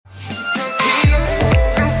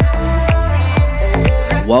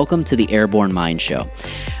Welcome to the Airborne Mind Show.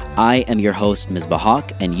 I am your host, Ms.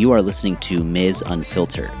 Bahak, and you are listening to Ms.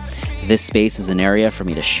 Unfiltered. This space is an area for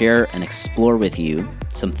me to share and explore with you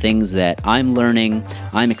some things that I'm learning,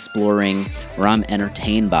 I'm exploring, or I'm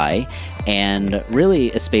entertained by, and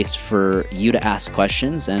really a space for you to ask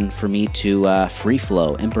questions and for me to free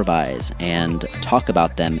flow, improvise, and talk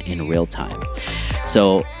about them in real time.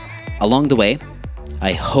 So along the way,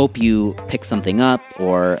 I hope you pick something up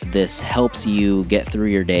or this helps you get through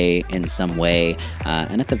your day in some way,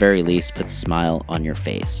 and at the very least, puts a smile on your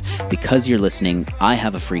face. Because you're listening, I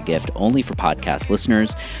have a free gift only for podcast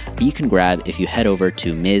listeners that you can grab if you head over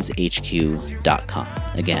to mizhq.com.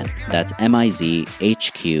 Again, that's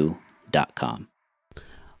mizhq.com.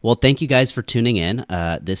 Well, thank you guys for tuning in.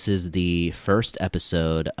 This is the first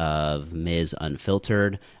episode of Ms.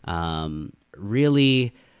 Unfiltered.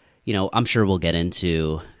 Really, I'm sure we'll get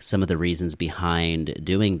into some of the reasons behind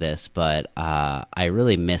doing this, but I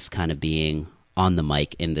really miss kind of being on the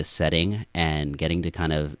mic in this setting and getting to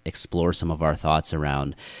kind of explore some of our thoughts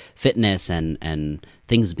around fitness and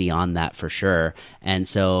things beyond that for sure. And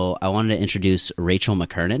so I wanted to introduce Rachel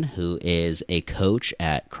McKernan, who is a coach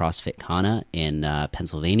at CrossFit Kana in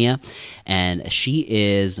Pennsylvania. And she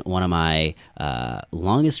is one of my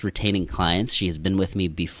longest retaining clients. She has been with me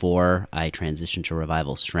before I transitioned to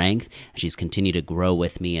Revival Strength. She's continued to grow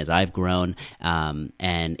with me as I've grown.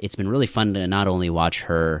 And it's been really fun to not only watch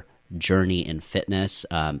her journey in fitness,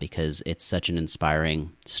 because it's such an inspiring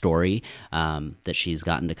story that she's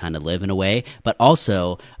gotten to kind of live in a way, but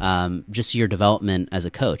also just your development as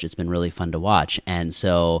a coach. It's been really fun to watch. And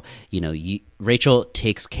so, Rachel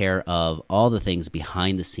takes care of all the things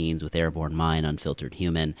behind the scenes with Airborne Mind, Unfiltered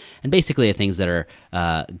Human, and basically the things that are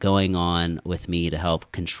going on with me to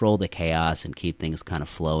help control the chaos and keep things kind of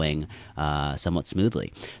flowing somewhat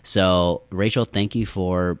smoothly. So, Rachel, thank you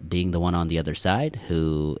for being the one on the other side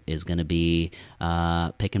who is going to be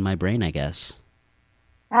picking my brain, I guess.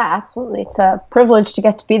 Yeah, absolutely. It's a privilege to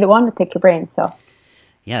get to be the one to pick your brain. So,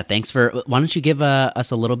 yeah, thanks for. Why don't you give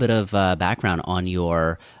us a little bit of background on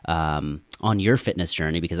your fitness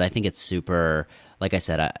journey, because I think it's super. Like I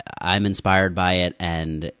said, I'm inspired by it,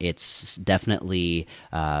 and it's definitely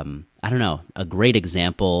a great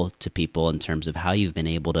example to people in terms of how you've been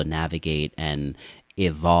able to navigate and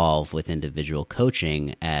evolve with individual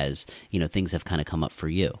coaching as things have kind of come up for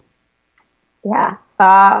you. Yeah.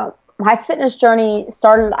 My fitness journey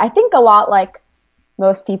started, I think, a lot like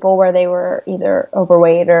most people, where they were either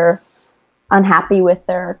overweight or unhappy with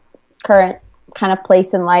their current kind of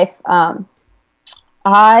place in life.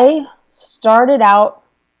 I started out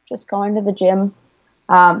just going to the gym,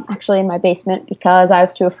 actually in my basement, because I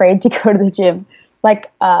was too afraid to go to the gym,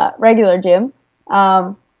 like a regular gym.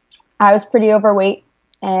 I was pretty overweight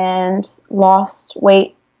and lost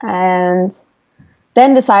weight, and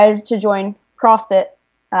then decided to join CrossFit,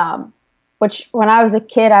 which when I was a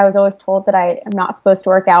kid, I was always told that I am not supposed to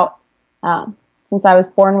work out. Since I was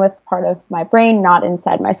born with part of my brain not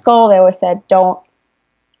inside my skull, they always said, don't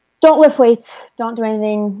lift weights, don't do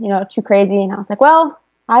anything, too crazy. And I was like, well,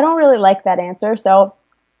 I don't really like that answer, so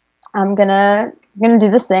I'm gonna do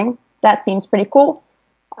this thing. That seems pretty cool.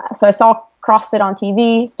 So I saw CrossFit on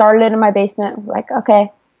TV, started it in my basement. I was like,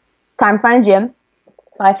 okay, it's time to find a gym.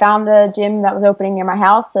 So I found a gym that was opening near my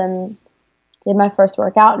house and did my first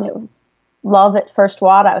workout, and it was love at first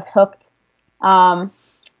watt. I was hooked.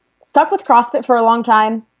 Stuck with CrossFit for a long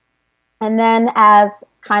time. And then as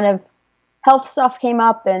kind of health stuff came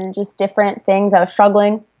up and just different things, I was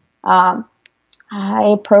struggling. I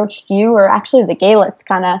approached you, or actually the Gaelets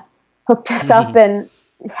kind of hooked us up and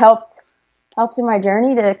helped in my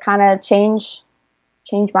journey to kind of change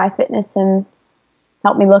my fitness and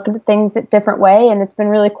help me look at things a different way. And it's been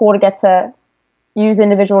really cool to get to use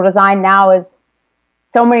individual design now, as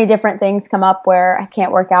so many different things come up where I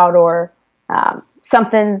can't work out, or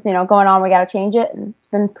something's going on, we got to change it. And it's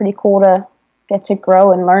been pretty cool to get to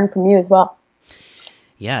grow and learn from you as well.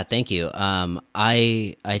 Yeah, thank you.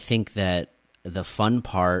 I think that the fun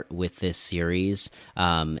part with this series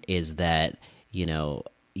is that you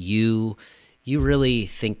really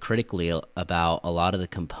think critically about a lot of the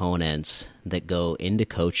components that go into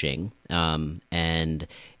coaching, and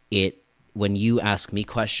when you ask me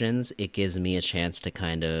questions, it gives me a chance to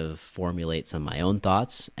kind of formulate some of my own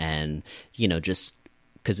thoughts, and just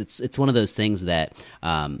because it's one of those things that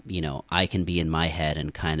I can be in my head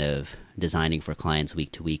and kind of designing for clients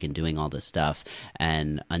week to week and doing all this stuff,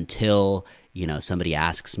 and until somebody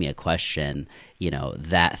asks me a question,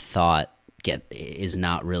 that thought is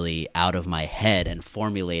not really out of my head and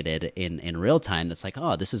formulated in real time. That's like,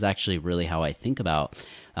 oh, this is actually really how I think about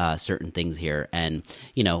certain things here. And,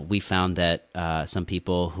 we found that some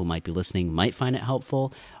people who might be listening might find it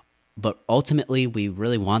helpful. But ultimately, we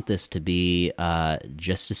really want this to be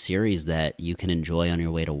just a series that you can enjoy on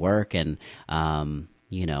your way to work and,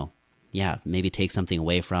 maybe take something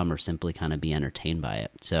away from or simply kind of be entertained by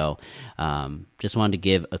it. So just wanted to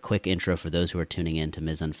give a quick intro for those who are tuning in to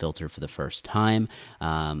Ms. Unfiltered for the first time,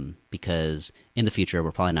 because in the future,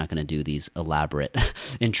 we're probably not going to do these elaborate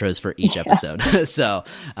intros for each episode. So,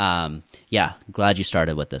 glad you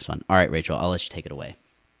started with this one. All right, Rachel, I'll let you take it away.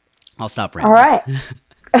 I'll stop rambling. All right.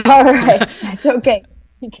 All right. It's okay.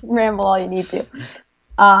 You can ramble all you need to.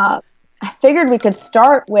 I figured we could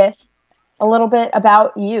start with a little bit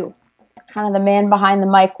about you, kind of the man behind the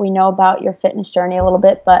mic. We know about your fitness journey a little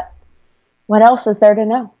bit, but what else is there to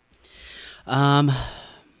know?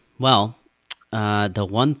 The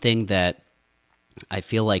one thing that I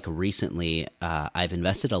feel like recently I've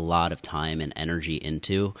invested a lot of time and energy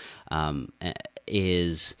into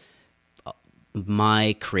is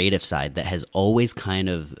my creative side that has always kind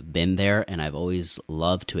of been there, and I've always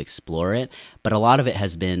loved to explore it. But a lot of it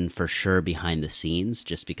has been for sure behind the scenes,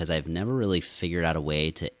 just because I've never really figured out a way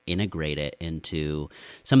to integrate it into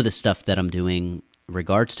some of the stuff that I'm doing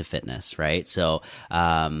regards to fitness, right? So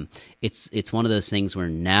it's one of those things where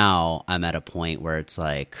now I'm at a point where it's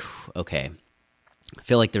like, okay, I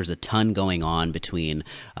feel like there's a ton going on between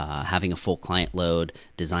having a full client load,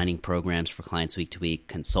 designing programs for clients week to week,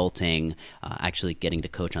 consulting, actually getting to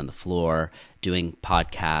coach on the floor, doing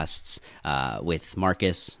podcasts with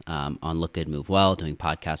Marcus on Look Good, Move Well, doing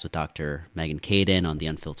podcasts with Dr. Megan Caden on The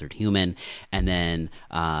Unfiltered Human, and then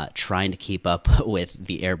trying to keep up with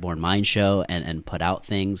the Airborne Mind Show and put out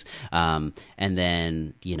things, and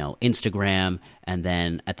then, Instagram, and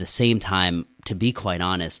then at the same time, to be quite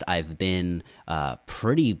honest, I've been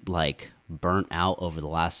pretty burnt out over the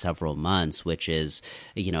last several months, which is,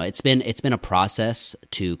 it's been a process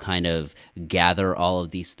to kind of gather all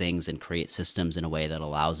of these things and create systems in a way that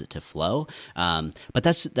allows it to flow. But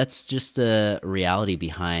that's just the reality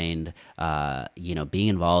behind, being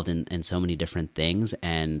involved in so many different things.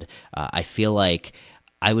 And I feel like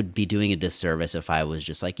I would be doing a disservice if I was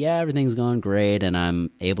just like, yeah, everything's going great and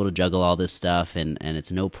I'm able to juggle all this stuff and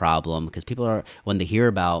it's no problem. Because people are, when they hear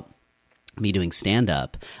about me doing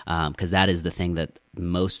stand-up, because that is the thing that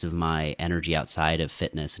most of my energy outside of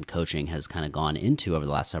fitness and coaching has kind of gone into over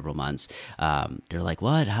the last several months. They're like,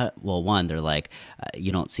 what? Well, one, they're like,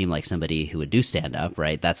 you don't seem like somebody who would do stand-up,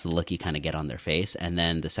 right? That's the look you kind of get on their face. And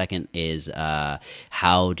then the second is,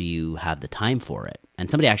 how do you have the time for it? And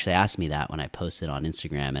somebody actually asked me that when I posted on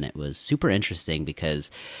Instagram, and it was super interesting because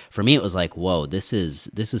for me, it was like, whoa, this is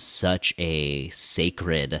such a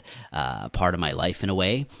sacred part of my life in a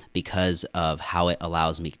way, because of how it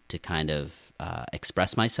allows me to kind of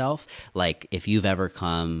express myself. Like if you've ever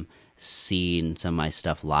seen some of my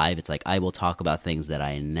stuff live, it's like I will talk about things that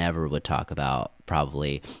I never would talk about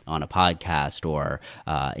probably on a podcast or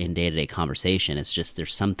in day-to-day conversation. It's just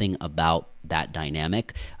there's something about that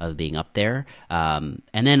dynamic of being up there. And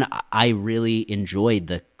then I really enjoyed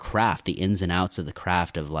the craft, the ins and outs of the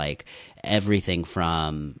craft of like everything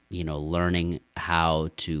from, learning how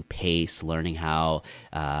to pace, learning how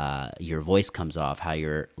your voice comes off, how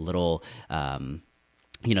your little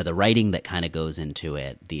the writing that kind of goes into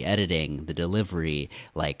it, the editing, the delivery,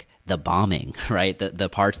 like the bombing, right? The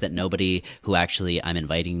parts that nobody who actually I'm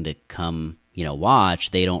inviting to come,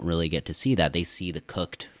 watch, they don't really get to see that. They see the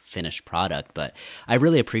cooked, finished product. But I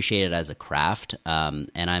really appreciate it as a craft,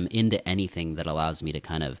 and I'm into anything that allows me to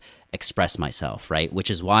kind of express myself, right? Which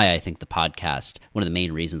is why I think the podcast, one of the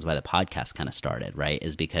main reasons why the podcast kind of started, right,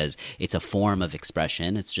 is because it's a form of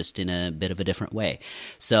expression. It's just in a bit of a different way.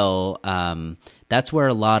 So that's where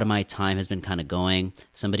a lot of my time has been kind of going.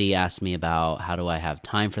 Somebody asked me about how do I have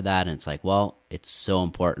time for that? And it's like, well, it's so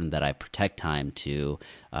important that I protect time to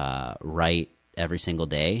write every single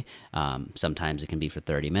day. Sometimes it can be for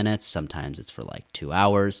 30 minutes. Sometimes it's for like 2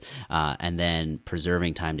 hours. And then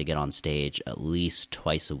preserving time to get on stage at least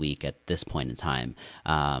twice a week at this point in time.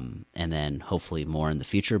 And then hopefully more in the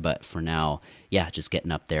future. But for now, just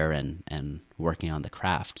getting up there and working on the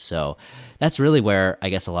craft. So that's really where I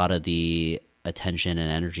guess a lot of the attention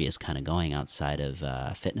and energy is kind of going outside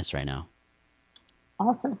of fitness right now.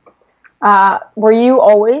 Awesome. Were you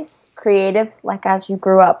always creative, like as you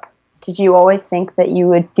grew up? Did you always think that you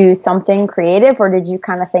would do something creative, or did you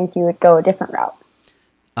kind of think you would go a different route?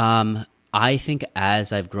 I think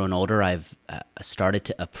as I've grown older, I've started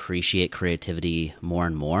to appreciate creativity more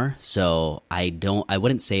and more. So I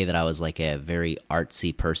wouldn't say that I was like a very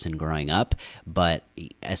artsy person growing up, but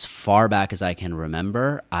as far back as I can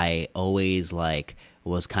remember, I always like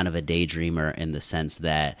was kind of a daydreamer in the sense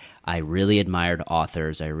that I really admired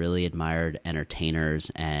authors. I really admired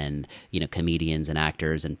entertainers and, comedians and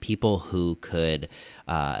actors and people who could,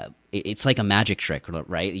 it's like a magic trick,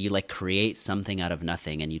 right? You like create something out of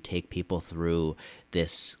nothing and you take people through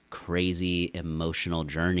this crazy emotional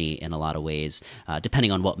journey in a lot of ways,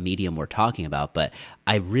 depending on what medium we're talking about. But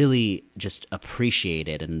I really just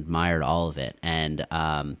appreciated and admired all of it. And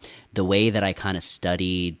the way that I kind of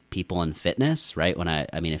studied people in fitness, right?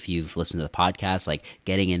 I mean, if you've listened to the podcast, like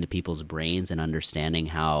getting into people's brains and understanding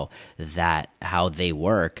how they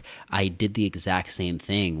work, I did the exact same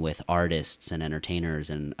thing with artists and entertainers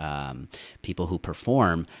and people who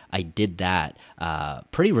perform. I did that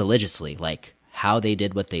pretty religiously, like how they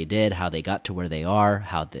did what they did, how they got to where they are,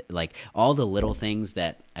 like all the little things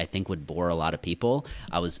that I think would bore a lot of people,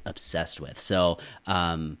 I was obsessed with. So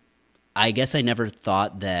I guess I never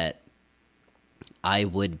thought that I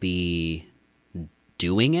would be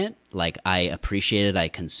doing it. Like I appreciated, I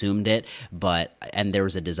consumed it, and there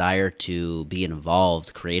was a desire to be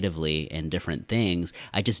involved creatively in different things.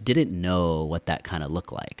 I just didn't know what that kind of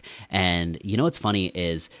looked like. And what's funny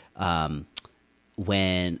is,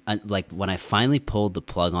 when I finally pulled the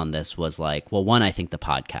plug on this was like, well, one, I think the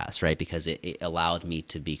podcast, right? Because it allowed me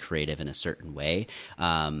to be creative in a certain way.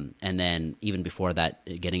 And then even before that,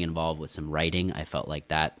 getting involved with some writing, I felt like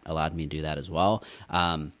that allowed me to do that as well.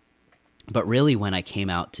 But really, when I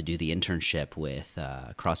came out to do the internship with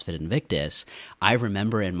CrossFit Invictus, I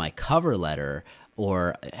remember in my cover letter,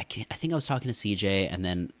 or I think I was talking to CJ, and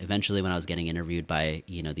then eventually when I was getting interviewed by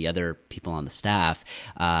the other people on the staff,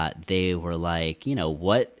 they were like,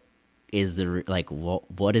 what is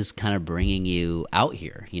what is kind of bringing you out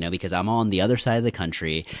here? Because I'm on the other side of the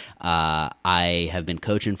country. I have been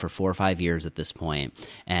coaching for 4 or 5 years at this point,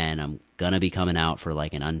 and I'm gonna be coming out for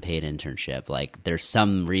like an unpaid internship. Like there's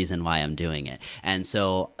some reason why I'm doing it. And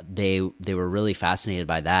so they were really fascinated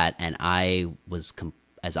by that, and I was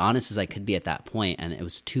as honest as I could be at that point. And it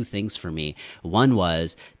was two things for me. One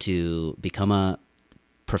was to become a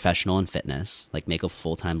professional in fitness, like make a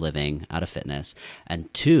full-time living out of fitness.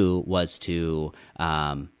 And two was to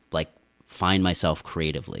find myself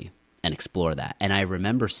creatively and explore that. And I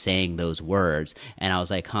remember saying those words and I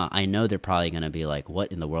was like, I know they're probably going to be like,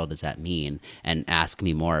 what in the world does that mean? And ask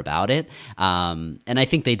me more about it. And I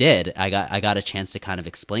think they did. I got a chance to kind of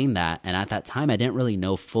explain that. And at that time, I didn't really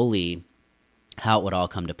know fully how it would all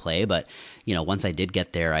come to play. But, once I did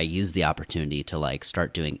get there, I used the opportunity to like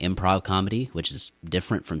start doing improv comedy, which is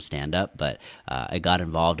different from stand-up, but I got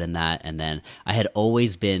involved in that. And then I had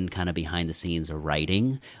always been kind of behind the scenes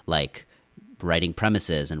writing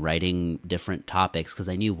premises and writing different topics because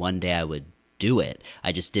I knew one day I would do it.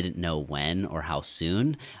 I just didn't know when or how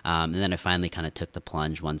soon. And then I finally kind of took the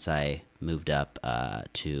plunge once I moved up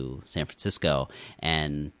to San Francisco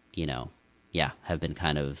and, have been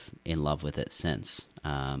kind of in love with it since.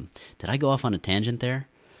 Did I go off on a tangent there?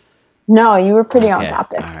 No, you were pretty on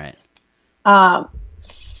topic. All right.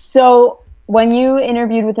 So when you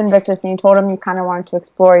interviewed with Invictus and you told them you kind of wanted to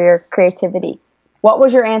explore your creativity, what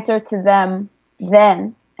was your answer to them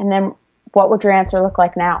then? And then what would your answer look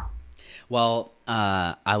like now? Well,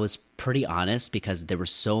 I was pretty honest because there was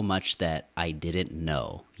so much that I didn't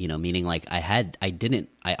know, meaning like I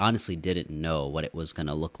honestly didn't know what it was going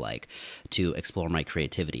to look like to explore my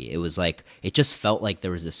creativity. It was like, it just felt like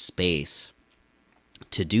there was a space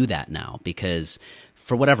to do that now because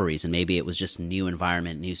for whatever reason, maybe it was just new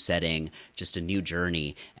environment, new setting, just a new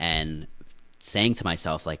journey. And saying to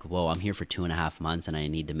myself like, whoa, I'm here for 2.5 months and I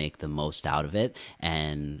need to make the most out of it.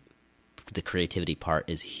 And the creativity part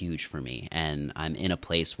is huge for me. And I'm in a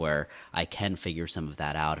place where I can figure some of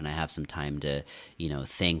that out and I have some time to,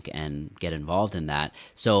 think and get involved in that.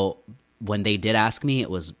 So when they did ask me, it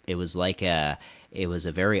was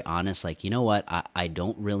a very honest, like, what, I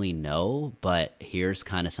don't really know, but here's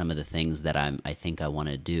kind of some of the things that I think I want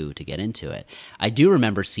to do to get into it. I do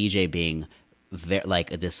remember CJ being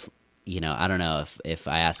like this, I don't know if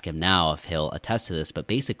I ask him now if he'll attest to this, but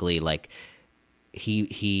basically like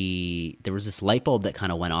he there was this light bulb that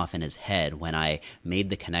kind of went off in his head when I made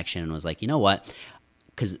the connection and was like, what?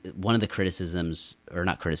 Because one of the criticisms, or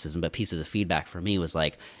not criticism, but pieces of feedback for me was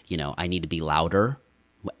like, I need to be louder.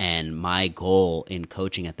 And my goal in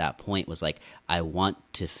coaching at that point was like, I want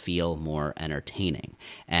to feel more entertaining.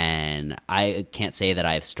 And I can't say that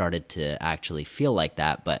I've started to actually feel like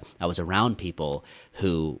that, but I was around people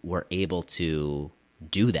who were able to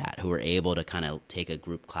do that, who were able to kind of take a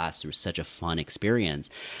group class through such a fun experience.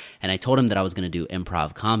 And I told him that I was going to do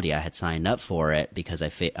improv comedy. I had signed up for it because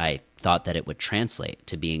I thought that it would translate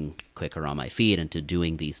to being quicker on my feet and to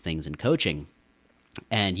doing these things in coaching.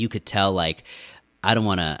 And you could tell like I don't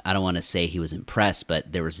want to say he was impressed,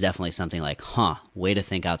 but there was definitely something like, huh, way to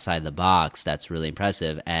think outside the box. That's really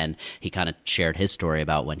impressive. And he kind of shared his story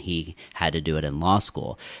about when he had to do it in law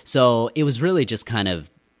school. So it was really just kind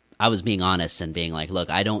of, I was being honest and being like,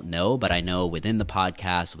 look, I don't know, but I know within the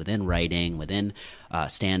podcast, within writing, within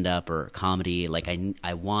stand up or comedy, like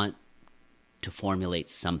I want to formulate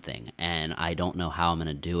something, and I don't know how I'm going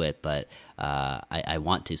to do it, but I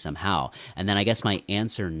want to somehow. And then I guess my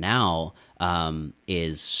answer now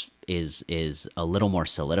is a little more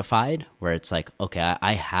solidified, where it's like, okay,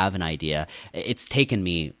 I have an idea. It's taken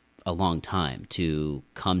me a long time to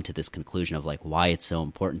come to this conclusion of like why it's so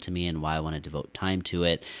important to me and why I want to devote time to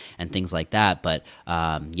it and things like that. But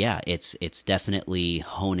yeah, it's definitely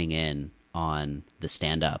honing in on the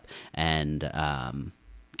stand up and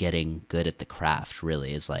getting good at the craft.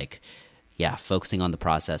 Really is like, yeah, focusing on the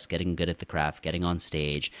process, getting good at the craft, getting on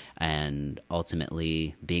stage, and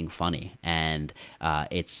ultimately being funny. And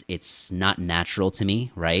it's not natural to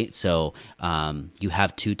me, right? So you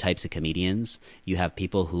have two types of comedians. You have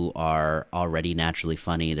people who are already naturally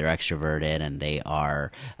funny, they're extroverted, and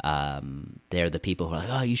they're the people who are like,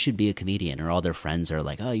 oh, you should be a comedian, or all their friends are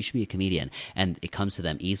like, oh, you should be a comedian, and it comes to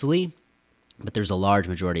them easily. But there's a large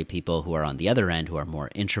majority of people who are on the other end who are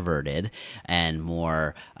more introverted and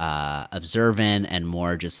more observant and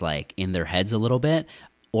more just like in their heads a little bit,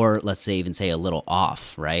 or let's say even say a little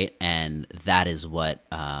off, right? And that is what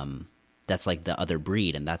that's like the other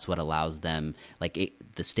breed, and that's what allows them, like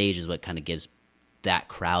the stage is what kind of gives that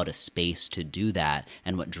crowd a space to do that,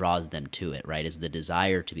 and what draws them to it, right, is the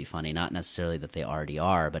desire to be funny, not necessarily that they already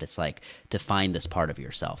are, but it's like to find this part of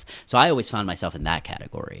yourself. So I always found myself in that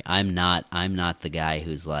category. I'm not the guy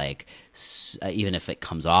who's like, even if it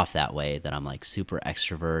comes off that way, that I'm like super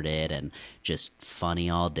extroverted and just funny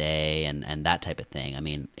all day and that type of thing. I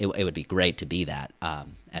mean, it would be great to be that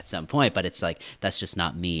at some point, but it's like, that's just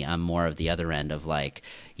not me. I'm more of the other end of like,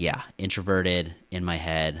 yeah, introverted in my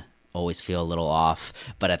head, always feel a little off,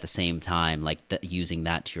 but at the same time, like using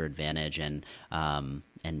that to your advantage and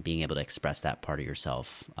being able to express that part of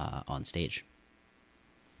yourself on stage.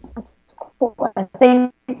 That's cool. I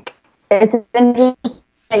think it's interesting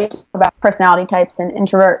about personality types and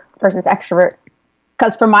introvert versus extrovert,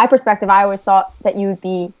 because from my perspective, I always thought that you would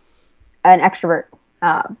be an extrovert.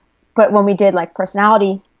 But when we did like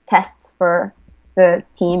personality tests for the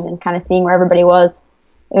team and kind of seeing where everybody was,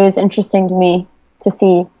 it was interesting to me to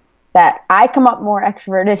see that I come up more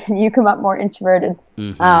extroverted and you come up more introverted.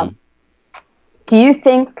 Mm-hmm. Do you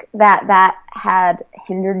think that had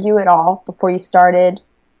hindered you at all before you started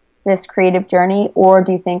this creative journey, or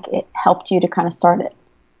do you think it helped you to kind of start it?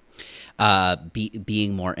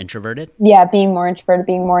 Being more introverted? Yeah, being more introverted,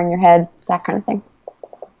 being more in your head, that kind of thing.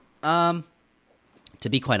 To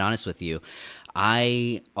be quite honest with you,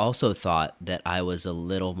 I also thought that I was a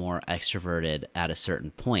little more extroverted at a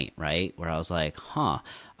certain point, right? Where I was like,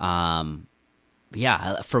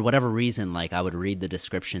 yeah, for whatever reason, like I would read the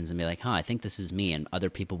descriptions and be like, I think this is me, and other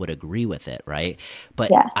people would agree with it, right? But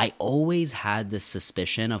yeah. I always had this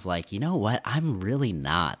suspicion of like, you know what? I'm really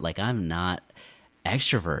not. Like, I'm not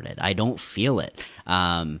extroverted. I don't feel it.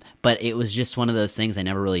 But it was just one of those things I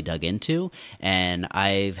never really dug into. And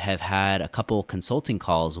I have had a couple consulting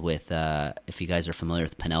calls with, if you guys are familiar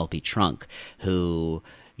with Penelope Trunk, who,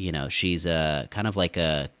 you know, she's a kind of like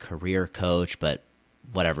a career coach, but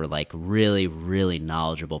whatever, like really, really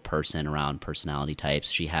knowledgeable person around personality types.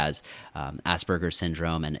 She has Asperger's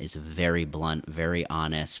syndrome and is very blunt, very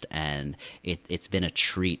honest, and it's been a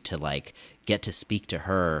treat to like get to speak to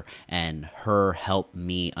her and her help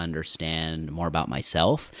me understand more about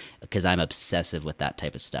myself, because I'm obsessive with that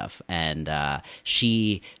type of stuff. And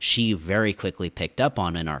she very quickly picked up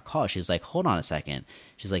on in our call. She was like, hold on a second.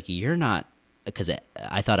 She's like, you're not, because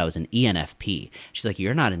I thought I was an ENFP. She's like,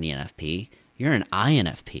 you're not an ENFP. You're an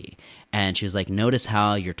INFP. And she was like, notice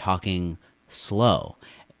how you're talking slow.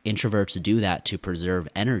 Introverts do that to preserve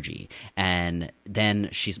energy. And then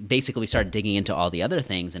she's basically started digging into all the other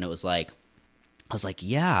things, and it was like, I was like,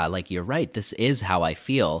 yeah, like you're right. This is how I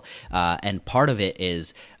feel. And part of it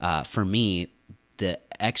is, for me, the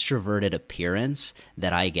extroverted appearance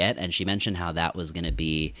that I get. And she mentioned how that was going to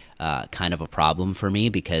be kind of a problem for me,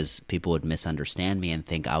 because people would misunderstand me and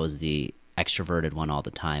think I was the extroverted one all the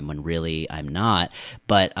time, when really I'm not.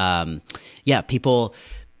 But yeah, people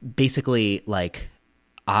basically like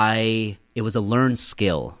it was a learned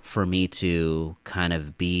skill for me to kind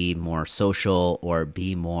of be more social or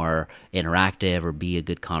be more interactive or be a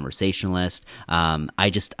good conversationalist.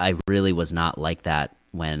 I really was not like that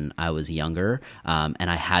when I was younger. And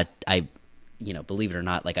I believe it or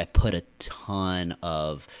not, like I put a ton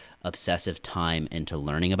of obsessive time into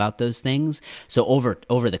learning about those things. So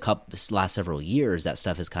over this last several years, that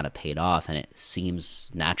stuff has kind of paid off, and it seems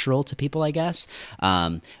natural to people, I guess.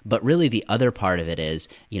 But really, the other part of it is,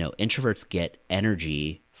 introverts get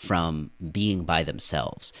energy from being by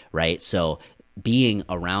themselves, right? So being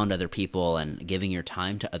around other people and giving your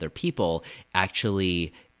time to other people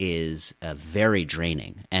actually is very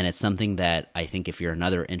draining. And it's something that I think if you're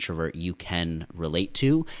another introvert, you can relate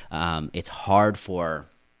to. It's hard for...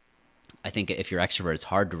 I think if you're extrovert, it's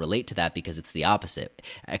hard to relate to that because it's the opposite.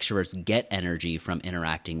 Extroverts get energy from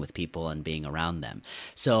interacting with people and being around them.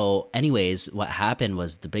 So anyways, what happened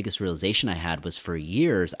was the biggest realization I had was for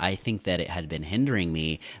years, I think that it had been hindering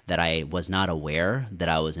me, that I was not aware that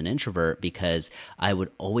I was an introvert, because I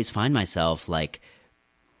would always find myself like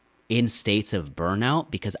in states of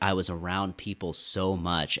burnout because I was around people so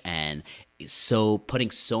much and so putting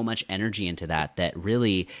so much energy into that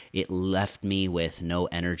really it left me with no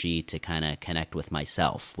energy to kind of connect with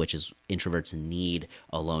myself, which is introverts need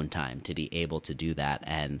alone time to be able to do that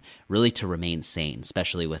and really to remain sane,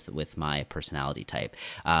 especially with my personality type.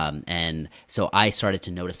 And so I started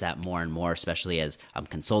to notice that more and more, especially as I'm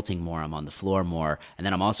consulting more, I'm on the floor more, and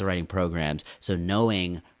then I'm also writing programs. So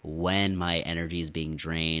knowing when my energy is being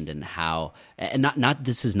drained and how, and not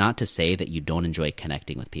this is not to say that you don't enjoy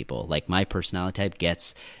connecting with people. Like my personality type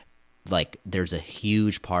gets like, there's a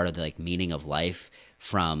huge part of the like meaning of life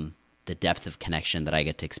from the depth of connection that I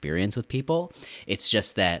get to experience with people. It's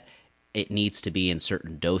just that it needs to be in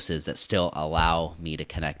certain doses that still allow me to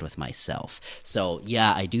connect with myself. So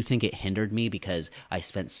yeah, I do think it hindered me because I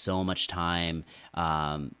spent so much time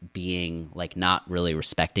being like not really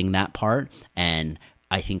respecting that part. And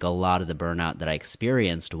I think a lot of the burnout that I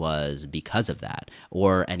experienced was because of that,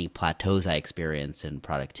 or any plateaus I experienced in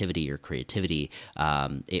productivity or creativity.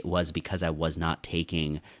 It was because I was not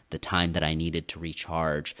taking the time that I needed to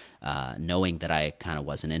recharge, knowing that I kind of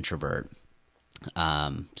was an introvert.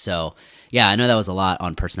 So yeah, I know that was a lot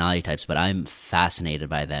on personality types, but I'm fascinated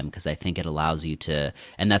by them because I think it allows you to,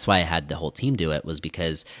 and that's why I had the whole team do it, was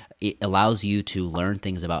because it allows you to learn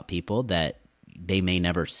things about people that they may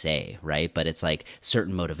never say, right? But it's like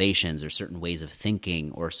certain motivations or certain ways of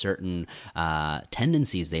thinking or certain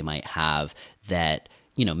tendencies they might have that,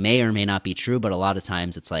 may or may not be true. But a lot of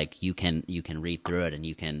times it's like you can read through it and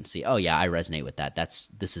you can see, oh yeah, I resonate with that.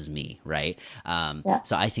 This is me, right? Yeah.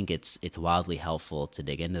 So I think it's wildly helpful to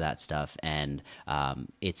dig into that stuff, and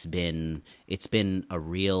it's been a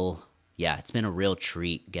real... Yeah, it's been a real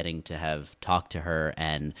treat getting to have talked to her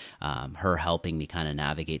and her helping me kind of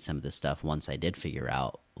navigate some of this stuff once I did figure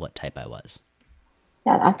out what type I was.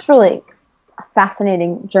 Yeah, that's really a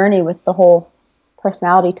fascinating journey with the whole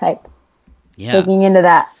personality type. Yeah. Digging into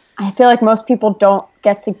that. I feel like most people don't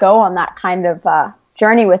get to go on that kind of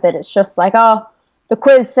journey with it. It's just like, oh, the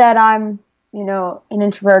quiz said I'm, an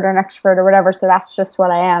introvert or an extrovert or whatever, so that's just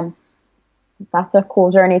what I am. That's a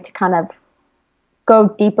cool journey to kind of go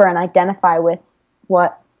deeper and identify with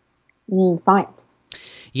what you find.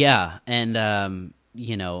 Yeah. And,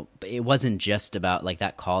 it wasn't just about like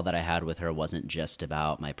that call that I had with her wasn't just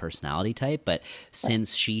about my personality type, but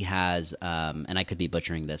since she has, and I could be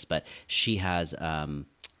butchering this, but she has,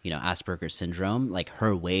 Asperger's syndrome, like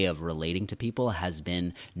her way of relating to people has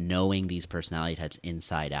been knowing these personality types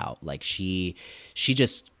inside out. Like she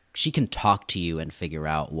can talk to you and figure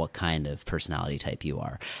out what kind of personality type you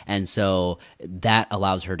are. And so that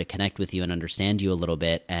allows her to connect with you and understand you a little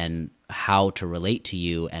bit and how to relate to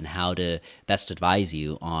you and how to best advise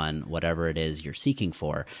you on whatever it is you're seeking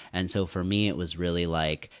for. And so for me, it was really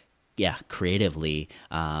like, yeah, creatively,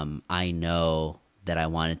 I know that I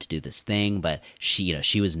wanted to do this thing, but she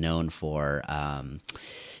was known for,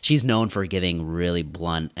 she's known for giving really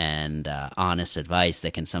blunt and honest advice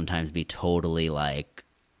that can sometimes be totally like,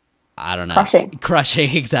 I don't know.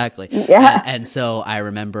 Crushing, exactly. Yeah. And so I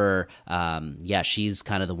remember, she's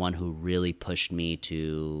kind of the one who really pushed me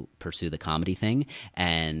to pursue the comedy thing.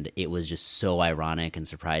 And it was just so ironic and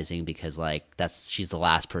surprising because she's the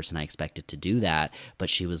last person I expected to do that. But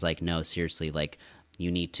she was like, no, seriously, like, you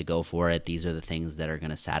need to go for it. These are the things that are going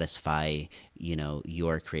to satisfy,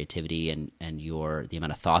 your creativity and the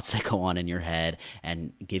amount of thoughts that go on in your head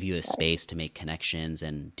and give you a space to make connections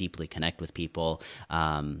and deeply connect with people.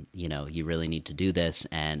 You really need to do this.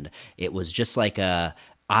 And it was just like I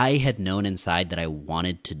had known inside that I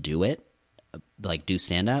wanted to do it, like do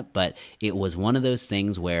stand up, but it was one of those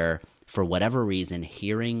things where for whatever reason,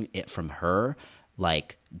 hearing it from her,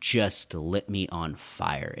 like just lit me on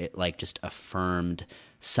fire. It like just affirmed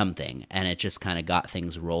something and it just kind of got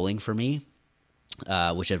things rolling for me.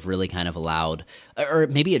 which have really kind of allowed, or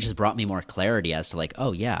maybe it just brought me more clarity as to like,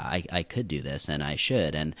 oh yeah, I could do this and I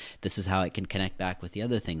should, and this is how I can connect back with the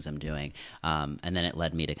other things I'm doing. And then it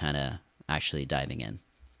led me to kind of actually diving in.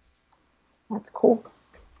 That's cool.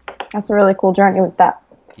 That's a really cool journey with that.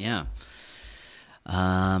 Yeah.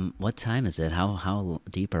 What time is it? How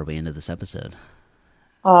deep are we into this episode?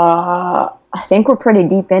 I think we're pretty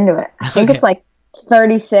deep into it. I think It's like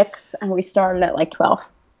 36 and we started at like 12.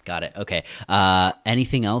 Got it. Okay.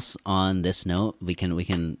 Anything else on this note? We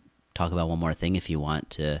can talk about one more thing if you want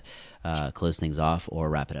to close things off or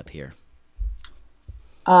wrap it up here.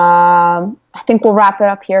 I think we'll wrap it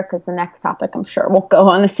up here because the next topic, I'm sure, will go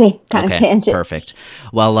on the same kind of tangent. Perfect.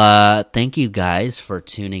 Well, thank you guys for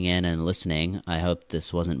tuning in and listening. I hope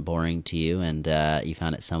this wasn't boring to you and you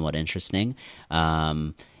found it somewhat interesting.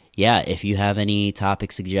 If you have any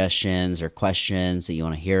topic suggestions or questions that you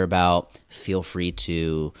want to hear about, feel free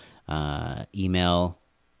to email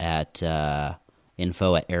at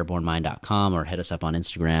info@airbornemind.com or hit us up on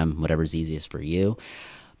Instagram, whatever's easiest for you.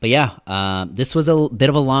 But this was a bit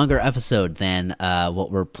of a longer episode than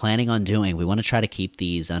what we're planning on doing. We want to try to keep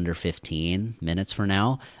these under 15 minutes for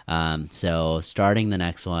now. So starting the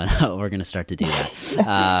next one, we're going to start to do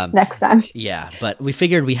that. Next time. Yeah, but we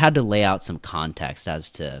figured we had to lay out some context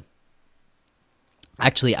as to...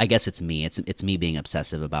 Actually, I guess it's me. It's me being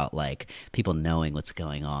obsessive about like people knowing what's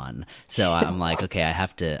going on. So I'm like, okay, I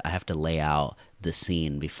have to lay out the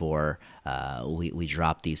scene before we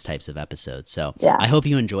drop these types of episodes. So yeah. I hope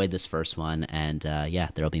you enjoyed this first one, and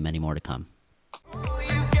there'll be many more to come.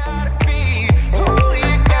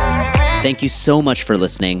 Thank you so much for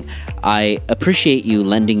listening. I appreciate you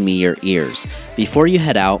lending me your ears. Before you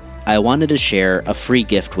head out, I wanted to share a free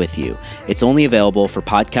gift with you. It's only available for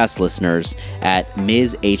podcast listeners at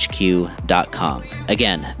mizhq.com.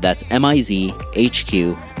 Again, that's mizhq.com.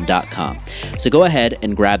 So go ahead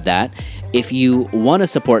and grab that. If you want to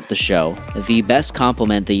support the show, the best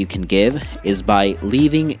compliment that you can give is by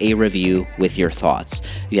leaving a review with your thoughts.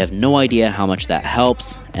 You have no idea how much that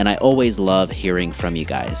helps, and I always love hearing from you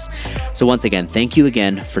guys. So once again, thank you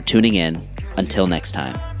again for tuning in. Until next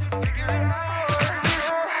time.